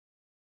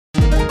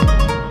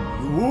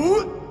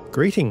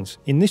Greetings!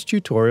 In this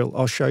tutorial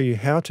I'll show you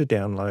how to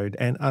download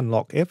and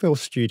unlock FL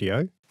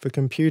Studio for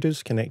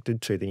computers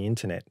connected to the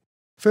internet.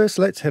 First,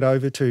 let's head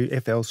over to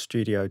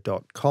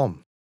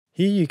flstudio.com.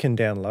 Here you can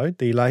download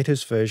the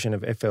latest version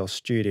of FL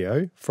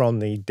Studio from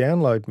the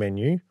Download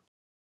menu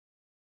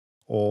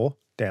or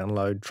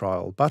Download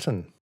Trial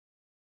button.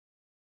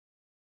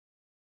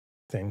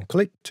 Then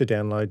click to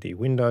download the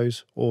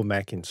Windows or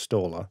Mac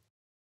installer.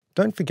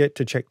 Don't forget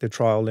to check the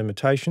trial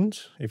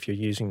limitations if you're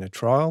using the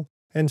trial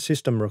and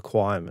system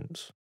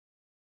requirements.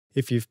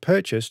 If you've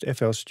purchased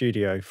FL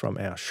Studio from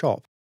our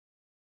shop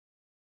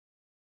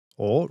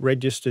or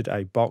registered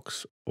a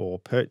box or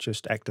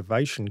purchased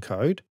activation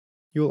code,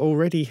 you'll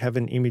already have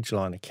an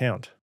ImageLine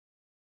account.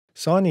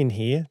 Sign in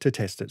here to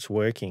test it's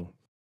working.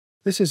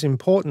 This is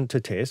important to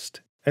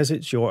test as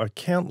it's your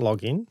account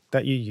login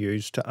that you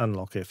use to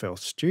unlock FL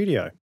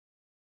Studio.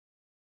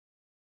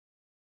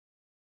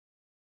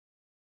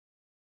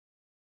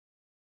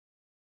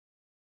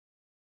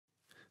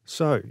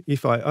 So,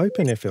 if I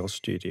open FL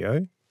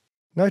Studio,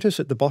 notice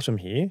at the bottom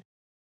here,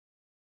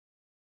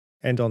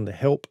 and on the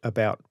Help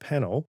About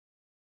panel,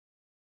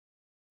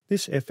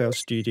 this FL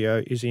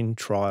Studio is in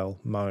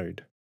trial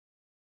mode.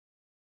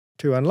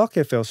 To unlock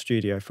FL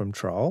Studio from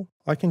trial,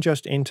 I can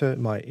just enter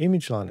my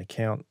ImageLine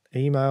account,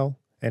 email,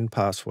 and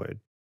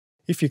password.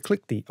 If you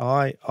click the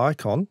eye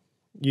icon,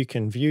 you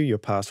can view your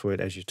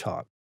password as you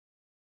type.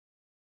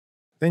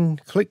 Then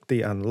click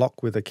the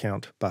Unlock with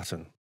Account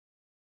button.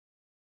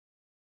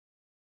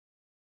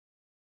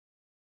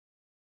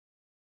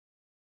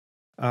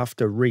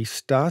 After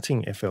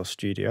restarting FL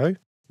Studio,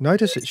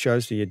 notice it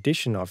shows the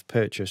edition I've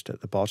purchased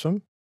at the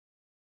bottom,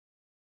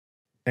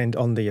 and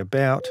on the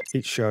About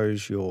it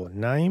shows your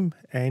name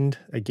and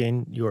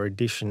again your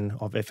edition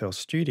of FL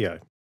Studio.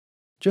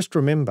 Just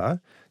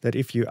remember that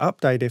if you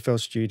update FL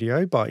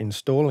Studio by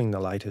installing the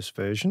latest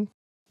version,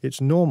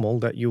 it's normal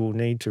that you will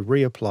need to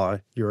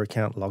reapply your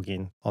account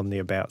login on the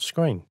About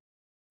screen.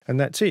 And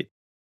that's it.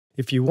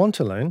 If you want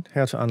to learn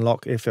how to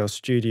unlock FL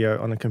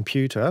Studio on a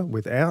computer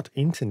without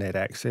internet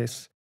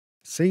access,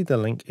 see the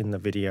link in the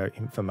video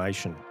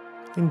information.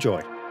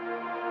 Enjoy.